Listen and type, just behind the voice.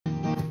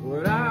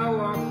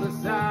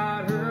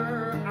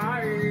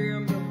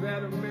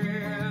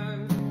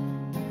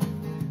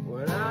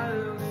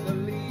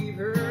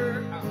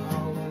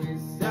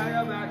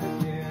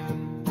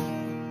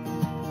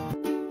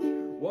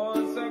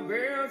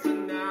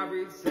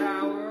ivory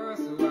tower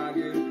so I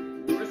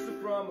can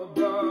worship from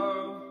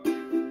above.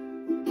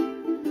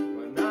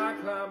 When I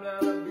climbed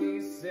down the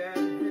beast set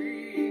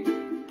free,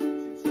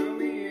 she took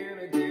me in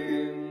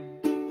again.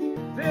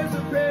 There's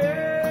a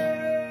pain,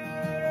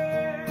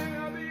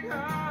 a big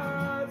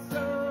hot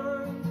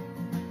sun,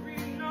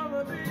 beating on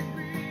the big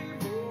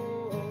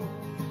people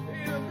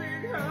in a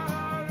big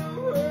hot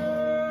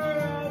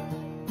world.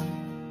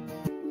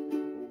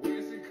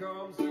 When she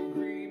comes to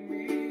greet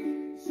me,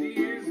 she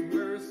is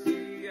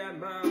mercy at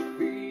my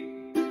feet.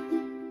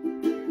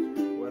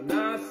 When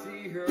I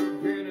see her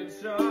grin and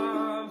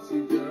charm, she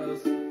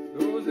just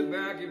throws it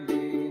back at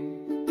me.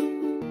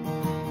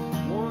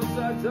 Once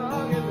I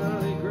dug an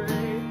early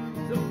grave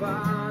to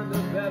find a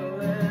better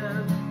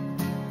land,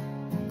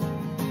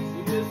 she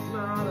just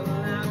smiled and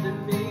laughed at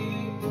me,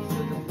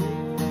 took the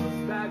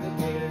blues back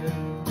again.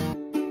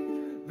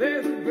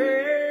 There's a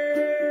big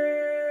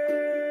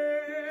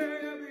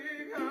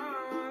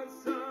hot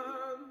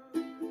sun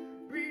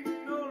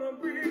beating on a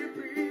big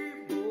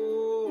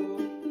people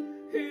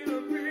in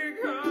a big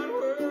hot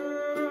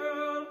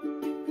world.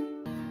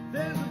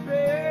 There's a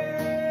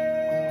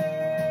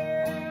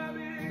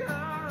big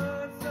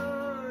hot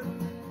sun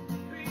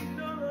beating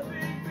on a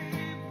big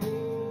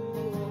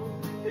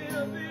people in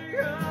a big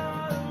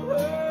hot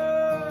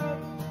world.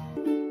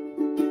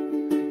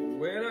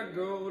 When I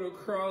go to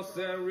cross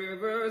that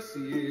river, she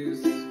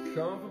is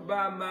comfort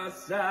by my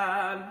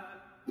side.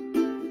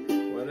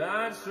 When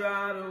I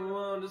try to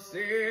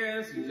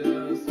understand, she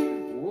just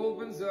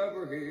opens up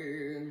her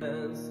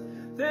hands.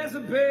 There's a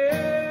big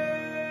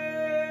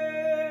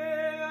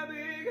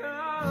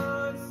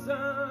hot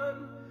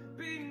sun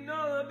beating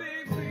on the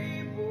big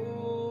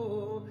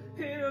people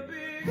in a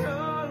big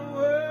hot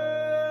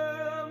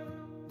world.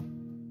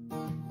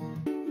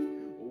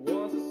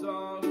 Once I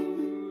saw a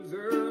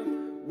loser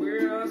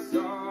where I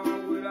saw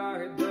what I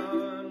had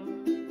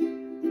done,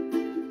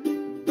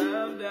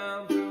 bound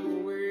down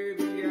through away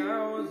the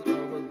hours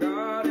of a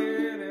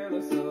garden and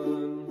a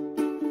sun.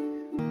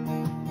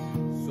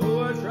 So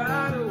I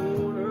tried to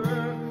hold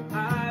her,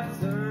 I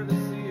turned to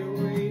see her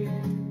way.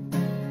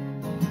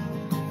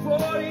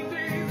 40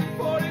 days and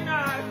 40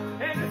 nights,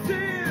 and it's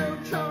still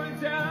coming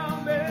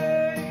down me.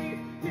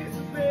 It's a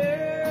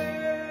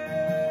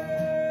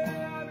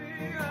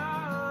big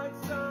hot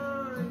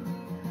sun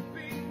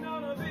beating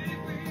on a big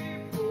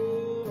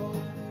people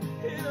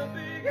in a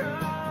big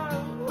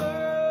hot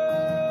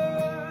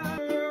world.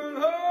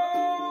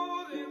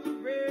 Oh, there's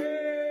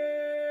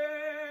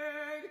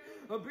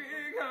a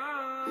big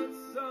hot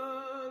sun